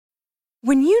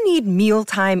When you need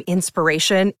mealtime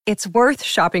inspiration, it's worth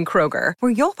shopping Kroger,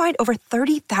 where you'll find over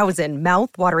 30,000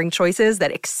 mouth-watering choices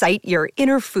that excite your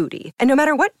inner foodie. And no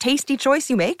matter what tasty choice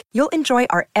you make, you'll enjoy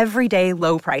our everyday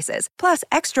low prices, plus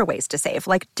extra ways to save,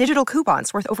 like digital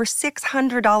coupons worth over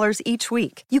 $600 each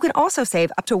week. You can also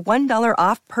save up to $1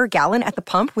 off per gallon at the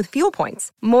pump with fuel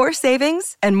points. More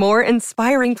savings and more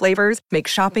inspiring flavors make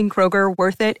shopping Kroger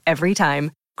worth it every time.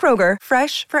 Kroger,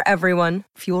 fresh for everyone.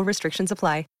 Fuel restrictions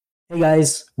apply. Hey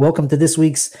guys, welcome to this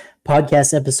week's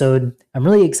podcast episode. I'm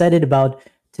really excited about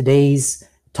today's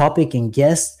topic and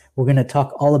guest. We're going to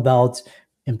talk all about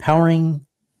empowering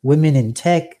women in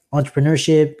tech,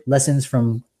 entrepreneurship, lessons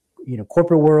from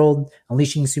corporate world,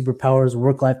 unleashing superpowers,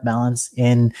 work-life balance.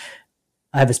 And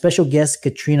I have a special guest,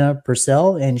 Katrina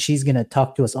Purcell, and she's going to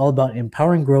talk to us all about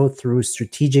empowering growth through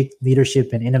strategic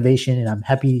leadership and innovation. And I'm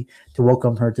happy to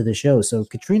welcome her to the show. So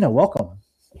Katrina, welcome.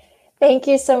 Thank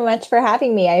you so much for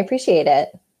having me. I appreciate it.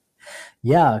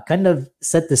 Yeah, kind of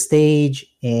set the stage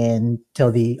and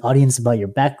tell the audience about your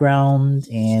background,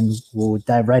 and we'll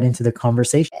dive right into the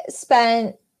conversation.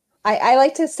 I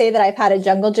like to say that I've had a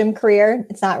jungle gym career.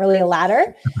 It's not really a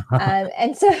ladder.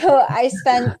 And so I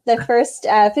spent the first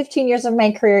 15 years of my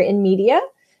career in media.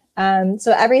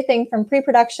 So everything from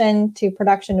pre-production to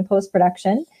production to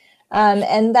post-production.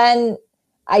 And then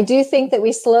I do think that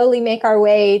we slowly make our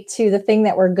way to the thing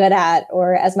that we're good at,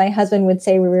 or as my husband would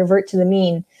say, we revert to the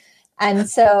mean. And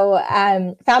so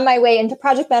found my way into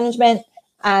project management,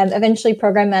 eventually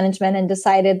program management, and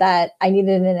decided that I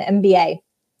needed an MBA.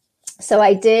 So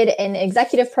I did an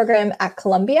executive program at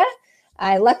Columbia.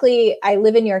 Luckily, I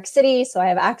live in New York City, so I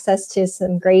have access to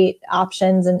some great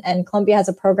options. And Columbia has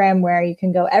a program where you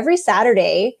can go every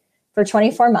Saturday for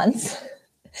 24 months.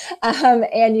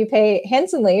 And you pay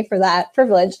handsomely for that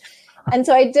privilege. And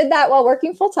so I did that while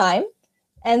working full time,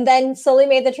 and then slowly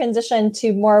made the transition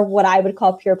to more what I would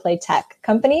call pure play tech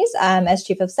companies. As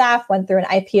chief of staff, went through an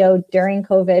IPO during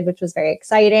COVID, which was very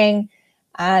exciting.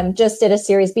 Just did a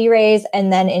Series B raise,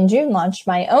 and then in June launched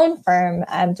my own firm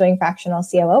doing fractional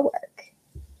COO work.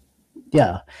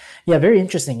 Yeah, very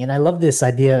interesting. And I love this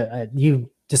idea. You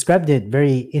described it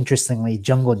very interestingly,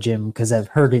 jungle gym, because I've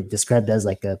heard it described as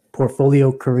like a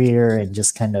portfolio career and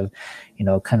just kind of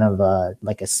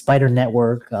like a spider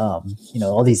network,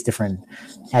 all these different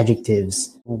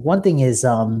adjectives. One thing is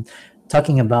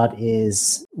talking about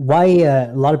is why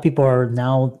a lot of people are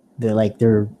now,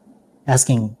 they're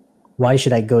asking, why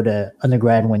should I go to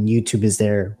undergrad when YouTube is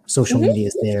there, social media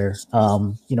is there?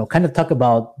 Kind of talk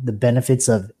about the benefits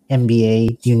of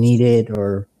MBA. Do you need it,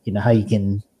 or how you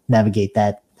can navigate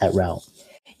that route?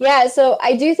 Yeah, so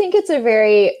I do think it's a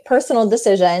very personal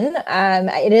decision.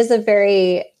 It is a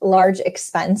very large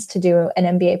expense to do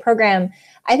an MBA program.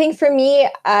 I think for me,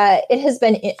 it has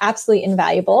been absolutely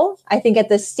invaluable. I think at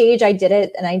the stage I did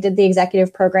it, and I did the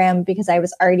executive program because I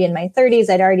was already in my 30s.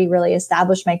 I'd already really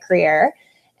established my career.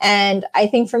 And I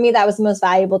think for me, that was the most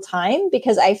valuable time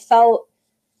because I felt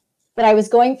that I was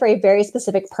going for a very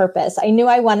specific purpose. I knew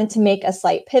I wanted to make a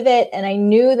slight pivot, and I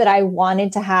knew that I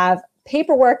wanted to have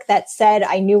paperwork that said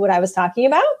I knew what I was talking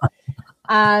about.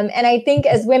 And I think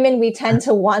as women, we tend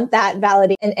to want that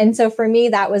validation. And so for me,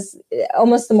 that was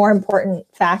almost the more important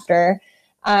factor.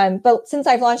 But since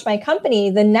I've launched my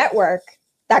company, the network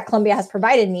that Columbia has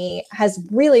provided me has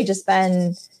really just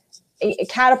been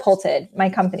catapulted my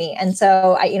company. And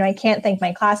so I can't thank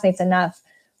my classmates enough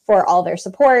for all their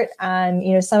support.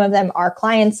 Some of them are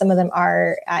clients, some of them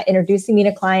are introducing me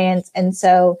to clients. And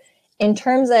so in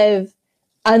terms of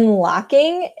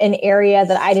unlocking an area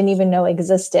that I didn't even know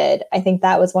existed, I think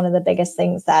that was one of the biggest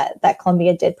things that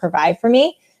Columbia did provide for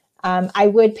me. I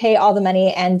would pay all the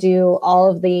money and do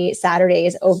all of the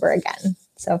Saturdays over again.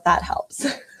 So if that helps.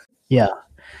 Yeah.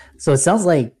 So it sounds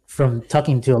like, from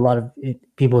talking to a lot of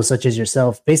people such as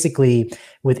yourself, basically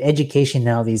with education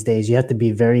now these days, you have to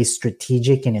be very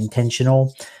strategic and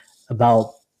intentional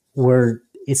about where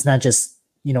it's not just,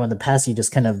 in the past, you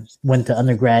just kind of went to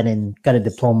undergrad and got a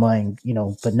diploma and,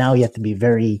 but now you have to be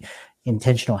very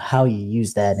intentional how you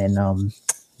use that. And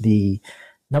the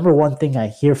number one thing I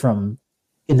hear from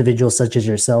individuals such as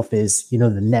yourself is, the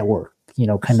network.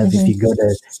 If you go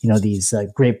to, these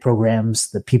great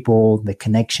programs, the people, the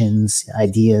connections,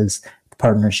 ideas, the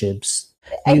partnerships.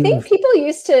 I think people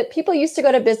used to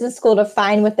go to business school to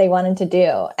find what they wanted to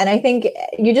do. And I think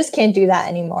you just can't do that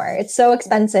anymore. It's so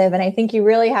expensive. And I think you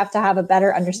really have to have a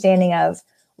better understanding of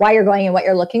why you're going and what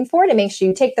you're looking for to make sure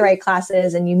you take the right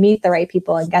classes and you meet the right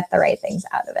people and get the right things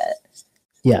out of it.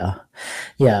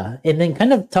 Yeah. And then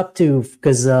kind of talk to,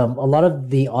 because a lot of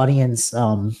the audience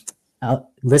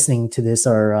listening to this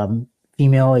are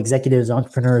female executives,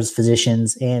 entrepreneurs,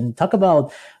 physicians, and talk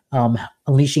about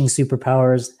Unleashing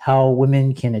Superpowers, How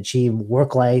Women Can Achieve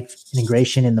Work-Life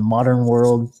Integration in the Modern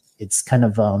World. It's kind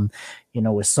of,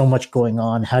 with so much going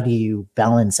on, how do you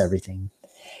balance everything?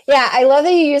 Yeah, I love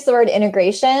that you use the word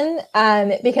integration,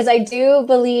 because I do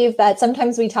believe that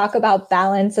sometimes we talk about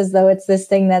balance as though it's this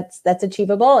thing that's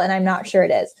achievable, and I'm not sure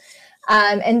it is.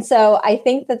 And so I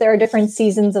think that there are different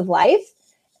seasons of life.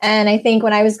 And I think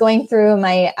when I was going through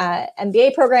my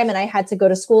MBA program and I had to go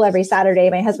to school every Saturday,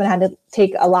 my husband had to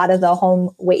take a lot of the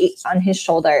home weight on his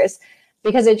shoulders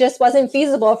because it just wasn't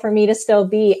feasible for me to still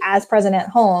be as present at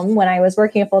home when I was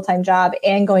working a full-time job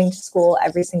and going to school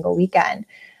every single weekend.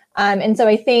 And so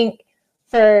I think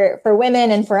for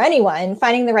women and for anyone,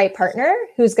 finding the right partner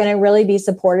who's going to really be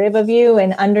supportive of you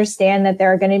and understand that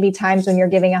there are going to be times when you're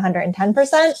giving 110%,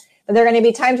 but there are going to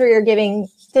be times where you're giving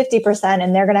 50%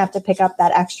 and they're going to have to pick up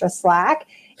that extra slack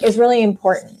is really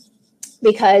important.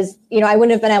 Because, I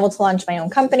wouldn't have been able to launch my own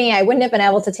company. I wouldn't have been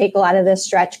able to take a lot of the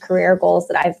stretch career goals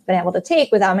that I've been able to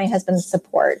take without my husband's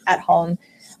support at home,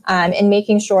 and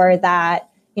making sure that,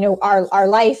 our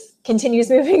life continues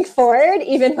moving forward,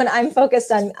 even when I'm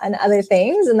focused on other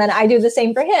things. And then I do the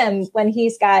same for him when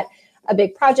he's got a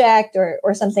big project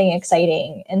or something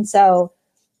exciting. And so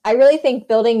I really think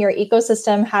building your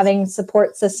ecosystem, having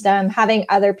support system, having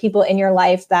other people in your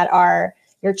life that are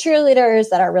your cheerleaders,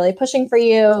 that are really pushing for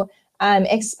you,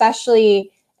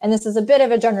 especially, and this is a bit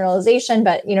of a generalization,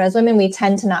 but, as women, we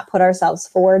tend to not put ourselves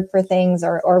forward for things,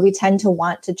 or we tend to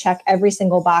want to check every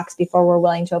single box before we're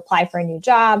willing to apply for a new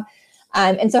job.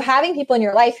 And so having people in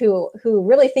your life who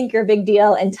really think you're a big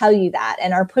deal and tell you that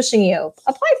and are pushing you,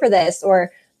 apply for this,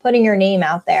 or putting your name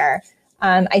out there,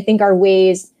 I think are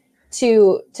ways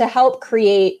to help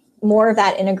create more of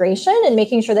that integration and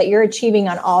making sure that you're achieving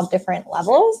on all different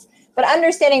levels, but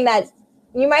understanding that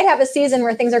you might have a season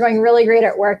where things are going really great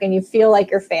at work and you feel like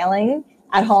you're failing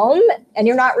at home, and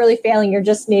you're not really failing. You're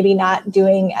just maybe not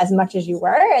doing as much as you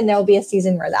were. And there'll be a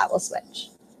season where that will switch.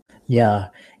 Yeah.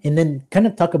 And then kind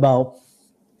of talk about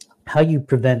how you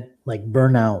prevent like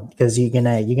burnout, because you're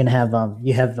gonna have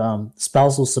you have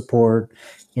spousal support,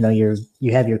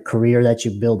 you have your career that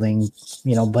you're building,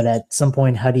 but at some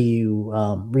point, how do you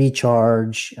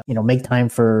recharge, make time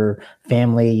for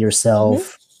family,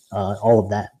 yourself, all of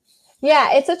that?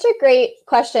 Yeah, it's such a great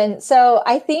question. So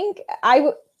I think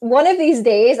one of these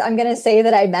days, I'm going to say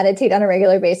that I meditate on a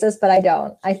regular basis, but I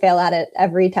don't. I fail at it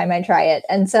every time I try it.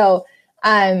 And so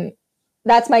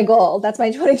that's my goal. That's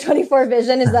my 2024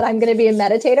 vision, is that I'm going to be a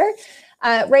meditator.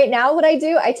 Right now, what I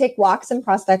do, I take walks in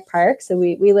Prospect Park. So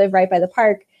we live right by the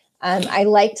park. I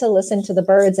like to listen to the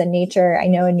birds and nature. I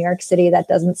know in New York City, that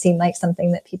doesn't seem like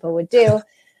something that people would do.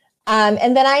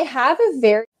 And then I have a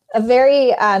very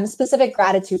specific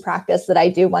gratitude practice that I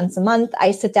do once a month.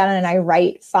 I sit down and I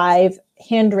write 5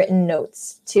 handwritten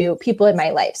notes to people in my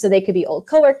life. So they could be old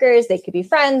coworkers, they could be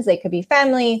friends, they could be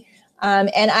family.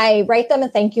 And I write them a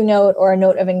thank you note or a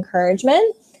note of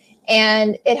encouragement.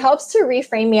 And it helps to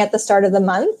reframe me at the start of the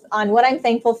month on what I'm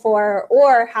thankful for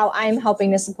or how I'm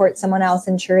helping to support someone else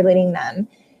and cheerleading them.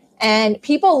 And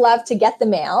people love to get the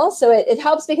mail. So it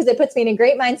helps because it puts me in a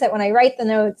great mindset when I write the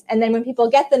notes. And then when people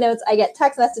get the notes, I get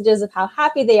text messages of how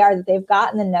happy they are that they've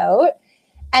gotten the note.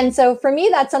 And so for me,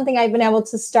 that's something I've been able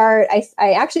to start.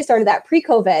 I actually started that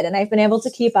pre-COVID, and I've been able to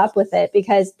keep up with it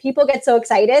because people get so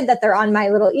excited that they're on my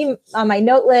on my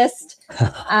note list.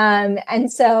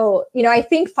 And so, I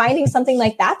think finding something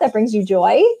like that brings you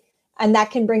joy and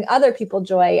that can bring other people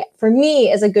joy, for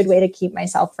me, is a good way to keep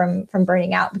myself from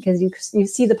burning out, because you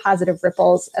see the positive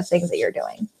ripples of things that you're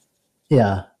doing.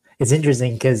 Yeah, it's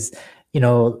interesting because, a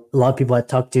lot of people I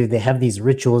talk to, they have these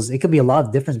rituals. It could be a lot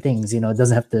of different things. It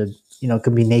doesn't have to, it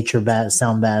could be nature baths,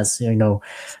 sound baths,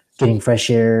 getting fresh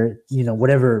air,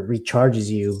 whatever recharges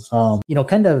you.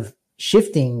 Kind of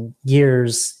shifting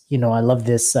gears, I love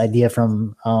this idea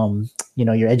from,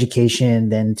 your education,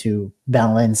 then to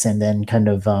balance, and then kind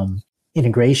of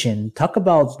integration. Talk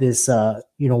about this,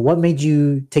 what made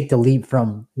you take the leap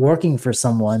from working for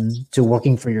someone to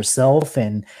working for yourself,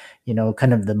 and,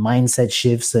 kind of the mindset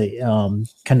shifts that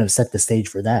kind of set the stage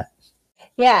for that.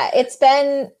 Yeah, it's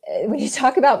been, when you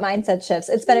talk about mindset shifts,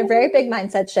 it's been a very big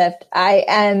mindset shift. I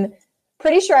am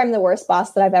pretty sure I'm the worst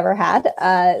boss that I've ever had.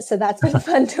 So that's been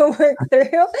fun to work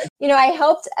through. I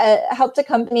helped a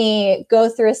company go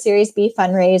through a Series B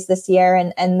fundraise this year,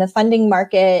 and the funding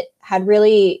market had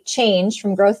really changed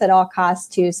from growth at all costs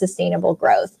to sustainable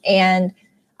growth. And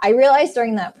I realized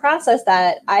during that process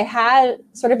that I had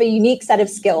sort of a unique set of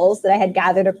skills that I had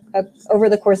gathered over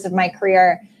the course of my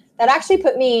career that actually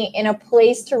put me in a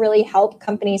place to really help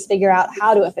companies figure out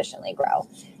how to efficiently grow.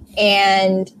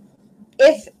 And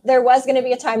if there was going to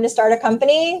be a time to start a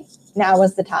company, now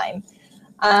was the time.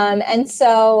 And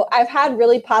so I've had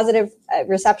really positive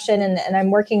reception, and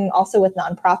I'm working also with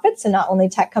nonprofits and not only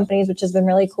tech companies, which has been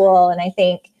really cool. And I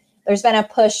think there's been a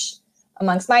push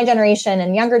amongst my generation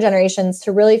and younger generations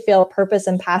to really feel purpose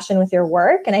and passion with your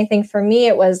work. And I think for me,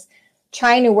 it was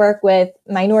trying to work with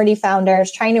minority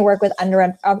founders, trying to work with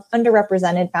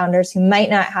underrepresented founders who might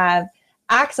not have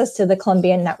access to the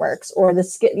Colombian networks or the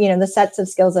sets of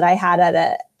skills that I had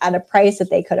at a price that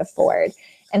they could afford.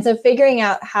 And so figuring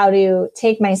out how to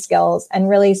take my skills and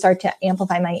really start to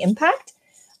amplify my impact.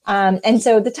 And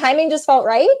so the timing just felt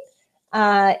right.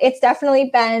 It's definitely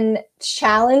been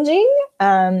challenging.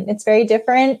 It's very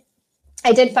different.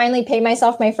 I did finally pay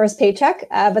myself my first paycheck,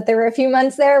 but there were a few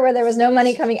months there where there was no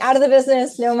money coming out of the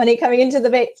business, no money coming into the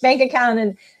bank account.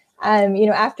 And,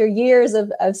 after years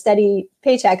of steady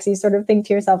paychecks, you sort of think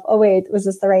to yourself, oh, wait, was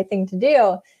this the right thing to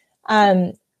do?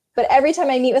 But every time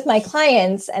I meet with my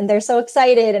clients and they're so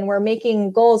excited and we're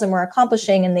making goals and we're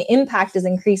accomplishing and the impact is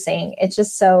increasing, it's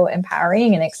just so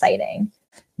empowering and exciting.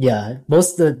 Yeah,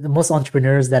 the most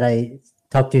entrepreneurs that I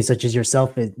talk to, such as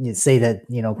yourself, say that,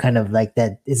 kind of like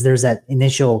that there's that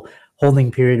initial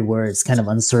holding period where it's kind of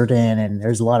uncertain and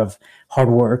there's a lot of hard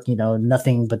work,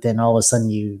 nothing, but then all of a sudden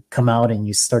you come out and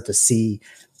you start to see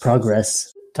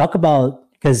progress. Talk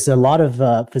about, because a lot of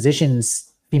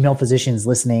female physicians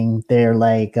listening, they're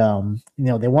like,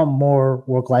 they want more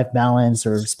work-life balance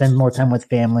or spend more time with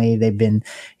family. They've been,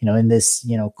 in this,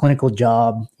 clinical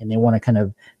job and they want to kind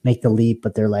of make the leap,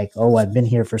 but they're like, oh, I've been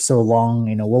here for so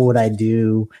long. What would I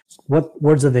do? What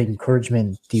words of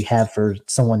encouragement do you have for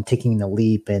someone taking the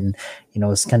leap? And,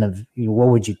 it's kind of, what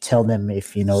would you tell them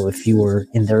if you were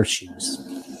in their shoes?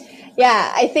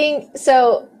 Yeah, I think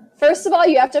so. First of all,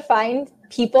 you have to find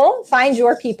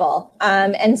your people.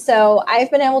 And so I've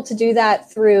been able to do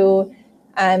that through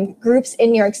groups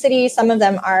in New York City. Some of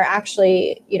them are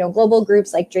actually, global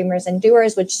groups like Dreamers and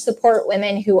Doers, which support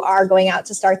women who are going out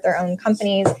to start their own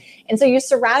companies. And so you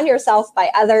surround yourself by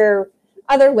other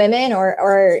women or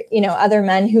other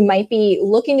men who might be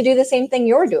looking to do the same thing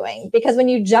you're doing. Because when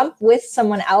you jump with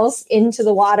someone else into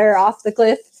the water off the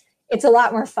cliff, it's a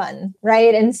lot more fun,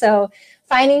 right? And so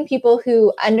finding people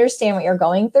who understand what you're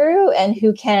going through and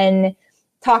who can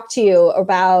talk to you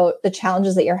about the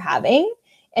challenges that you're having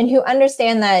and who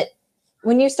understand that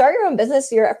when you start your own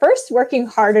business, you're at first working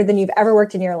harder than you've ever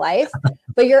worked in your life,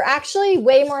 but you're actually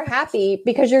way more happy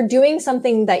because you're doing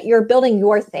something that you're building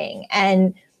your thing.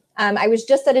 And I was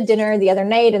just at a dinner the other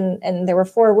night and there were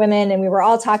 4 women and we were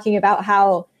all talking about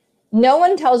how no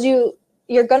one tells you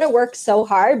you're going to work so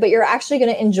hard, but you're actually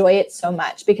going to enjoy it so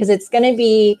much because it's going to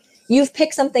be, you've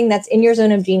picked something that's in your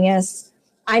zone of genius.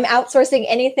 I'm outsourcing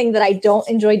anything that I don't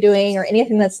enjoy doing or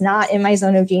anything that's not in my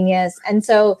zone of genius. And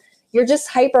so you're just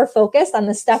hyper focused on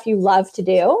the stuff you love to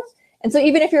do. And so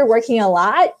even if you're working a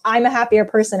lot, I'm a happier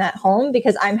person at home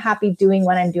because I'm happy doing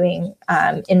what I'm doing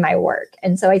in my work.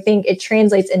 And so I think it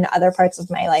translates into other parts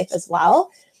of my life as well.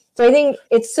 So I think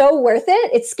it's so worth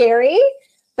it. It's scary,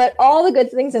 but all the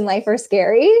good things in life are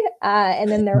scary. And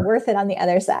then they're worth it on the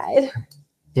other side.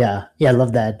 Yeah, I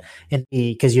love that. And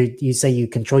because you say you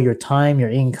control your time, your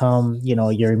income,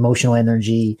 your emotional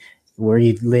energy, where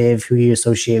you live, who you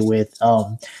associate with.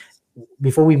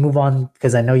 Before we move on,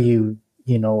 because I know you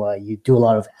do a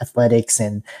lot of athletics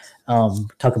and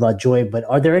talk about joy, but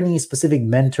are there any specific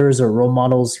mentors or role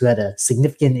models who had a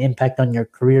significant impact on your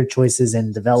career choices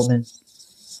and development?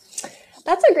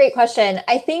 That's a great question.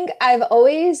 I think I've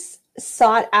always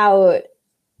sought out,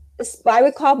 I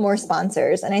would call more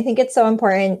sponsors. And I think it's so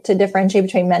important to differentiate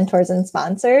between mentors and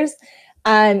sponsors.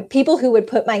 People who would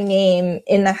put my name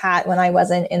in the hat when I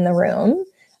wasn't in the room.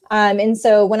 And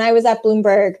so when I was at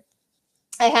Bloomberg,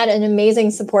 I had an amazing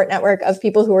support network of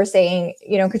people who were saying,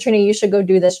 Katrina, you should go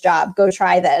do this job. Go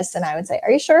try this. And I would say,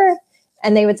 are you sure?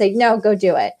 And they would say, no, go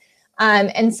do it.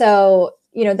 And so,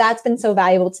 that's been so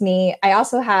valuable to me. I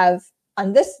also have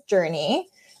on this journey,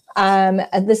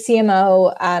 the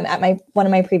CMO at one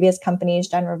of my previous companies,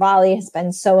 Jen Rivali, has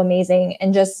been so amazing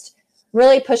and just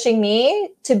really pushing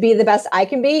me to be the best I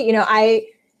can be.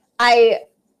 I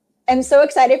am so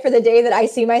excited for the day that I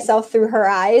see myself through her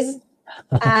eyes,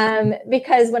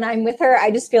 because when I'm with her,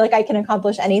 I just feel like I can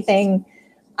accomplish anything.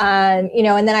 And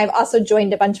then I've also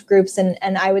joined a bunch of groups, and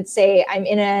I would say I'm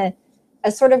in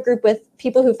a sort of group with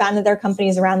people who founded their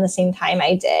companies around the same time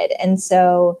I did, and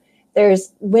so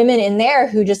there's women in there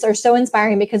who just are so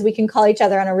inspiring because we can call each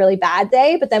other on a really bad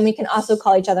day, but then we can also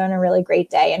call each other on a really great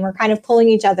day. And we're kind of pulling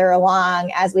each other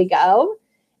along as we go.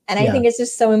 And I think it's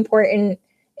just so important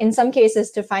in some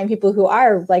cases to find people who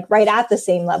are like right at the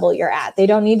same level you're at. They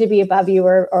don't need to be above you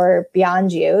or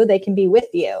beyond you. They can be with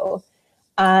you.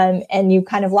 and you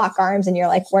kind of lock arms and you're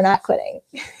like, we're not quitting.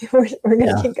 we're going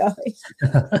to keep going.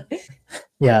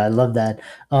 Yeah, I love that.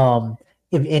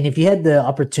 If you had the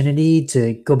opportunity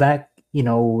to go back,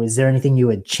 is there anything you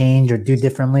would change or do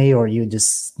differently, or you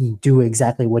just do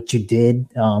exactly what you did,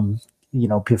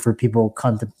 for people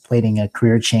contemplating a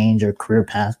career change or career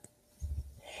path?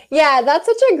 Yeah, that's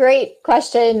such a great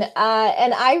question.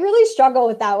 And I really struggle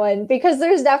with that one because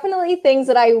there's definitely things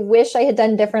that I wish I had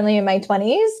done differently in my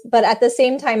 20s. But at the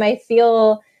same time, I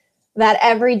feel that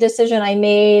every decision I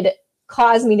made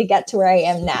caused me to get to where I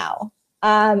am now.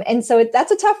 And so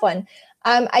that's a tough one.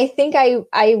 I think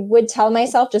I would tell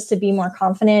myself just to be more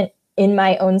confident in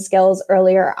my own skills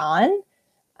earlier on.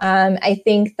 I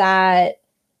think that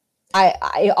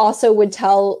I also would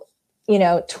tell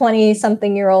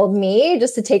 20-something-year-old me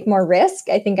just to take more risk.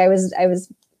 I think I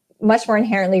was much more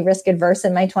inherently risk adverse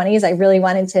in my 20s. I really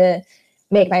wanted to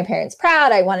make my parents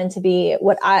proud. I wanted to be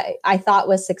what I thought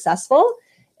was successful.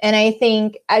 And I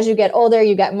think as you get older,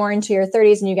 you get more into your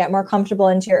 30s and you get more comfortable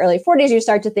into your early 40s, you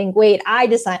start to think, wait, I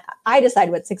decide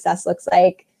what success looks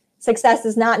like. Success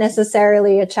is not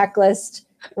necessarily a checklist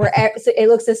where it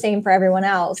looks the same for everyone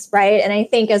else, right? And I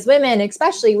think as women,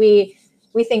 especially, we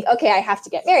think, okay, I have to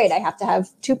get married. I have to have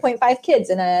 2.5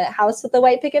 kids in a house with a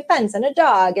white picket fence and a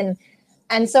dog.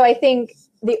 And so I think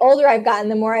the older I've gotten,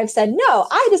 the more I've said, no,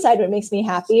 I decide what makes me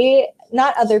happy,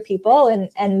 not other people.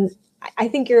 And I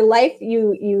think your life,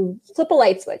 you flip a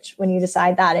light switch when you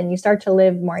decide that, and you start to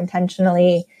live more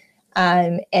intentionally.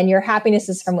 And your happiness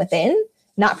is from within,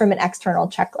 not from an external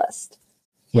checklist.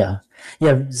 Yeah.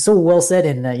 So well said.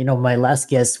 And, my last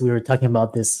guest, we were talking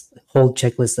about this whole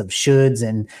checklist of shoulds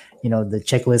and, the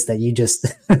checklist that you just,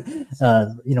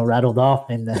 rattled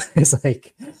off. And it's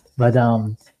like, but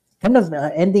kind of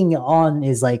ending on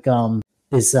is like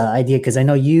this idea, because I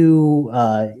know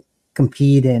you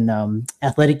compete in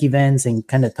athletic events and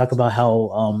kind of talk about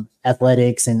how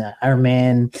athletics and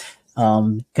Ironman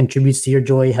contributes to your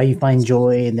joy, how you find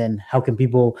joy, and then how can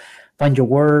people find your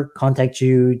work, contact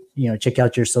you, check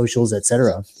out your socials,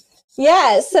 etc.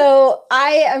 Yeah, so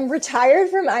I am retired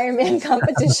from Ironman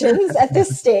competitions at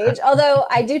this stage, although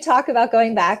I do talk about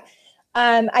going back.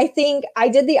 I think I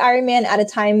did the Ironman at a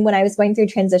time when I was going through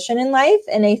transition in life.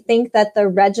 And I think that the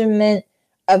regimen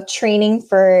of training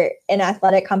for an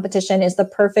athletic competition is the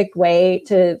perfect way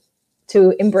to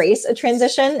embrace a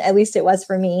transition. At least it was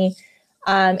for me.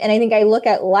 And I think I look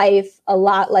at life a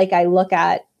lot like I look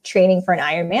at training for an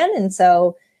Ironman. And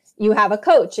so you have a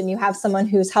coach and you have someone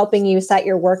who's helping you set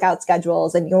your workout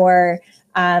schedules, and you're,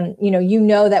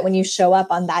 that when you show up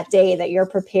on that day that you're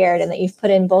prepared and that you've put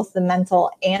in both the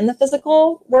mental and the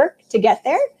physical work to get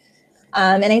there.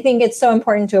 And I think it's so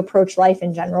important to approach life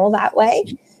in general that way.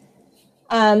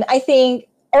 I think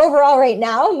overall right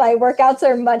now, my workouts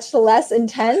are much less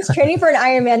intense. Training for an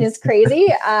Ironman is crazy.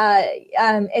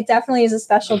 It definitely is a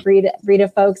special breed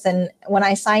of folks. And when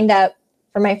I signed up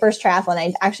for my first triathlon,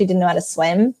 I actually didn't know how to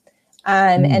swim.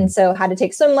 And so had to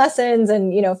take swim lessons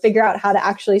and, figure out how to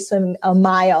actually swim a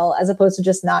mile as opposed to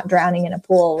just not drowning in a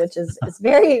pool, which is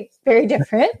very, very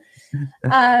different.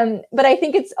 But I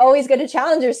think it's always good to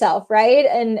challenge yourself, right?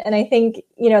 And I think,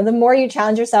 the more you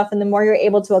challenge yourself and the more you're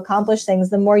able to accomplish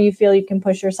things, the more you feel you can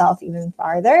push yourself even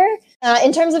farther.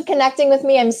 In terms of connecting with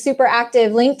me, I'm super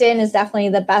active. LinkedIn is definitely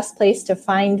the best place to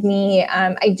find me.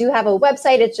 I do have a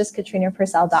website. It's just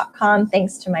KatrinaPurcell.com,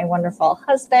 thanks to my wonderful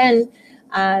husband.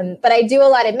 But I do a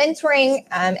lot of mentoring,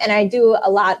 and I do a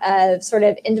lot of sort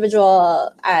of individual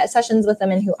sessions with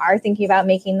women who are thinking about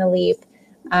making the leap.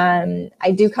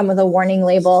 I do come with a warning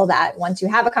label that once you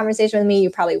have a conversation with me, you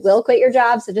probably will quit your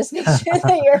job. So just make sure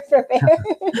that you're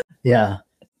prepared. Yeah.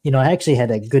 I actually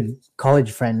had a good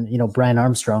college friend, Brian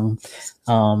Armstrong.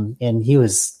 And he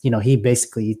was, he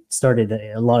basically started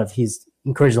he's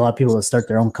encouraged a lot of people to start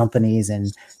their own companies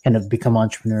and kind of become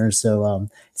entrepreneurs. So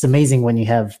it's amazing when you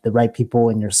have the right people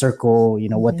in your circle,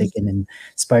 what they can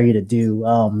inspire you to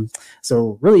do.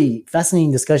 So really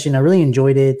fascinating discussion. I really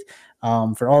enjoyed it.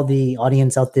 For all the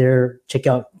audience out there, check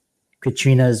out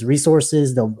Katrina's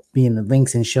resources. They'll be in the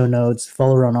links and show notes.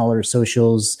 Follow her on all her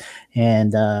socials.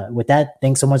 And with that,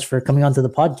 thanks so much for coming on to the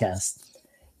podcast.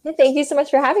 Thank you so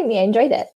much for having me. I enjoyed it.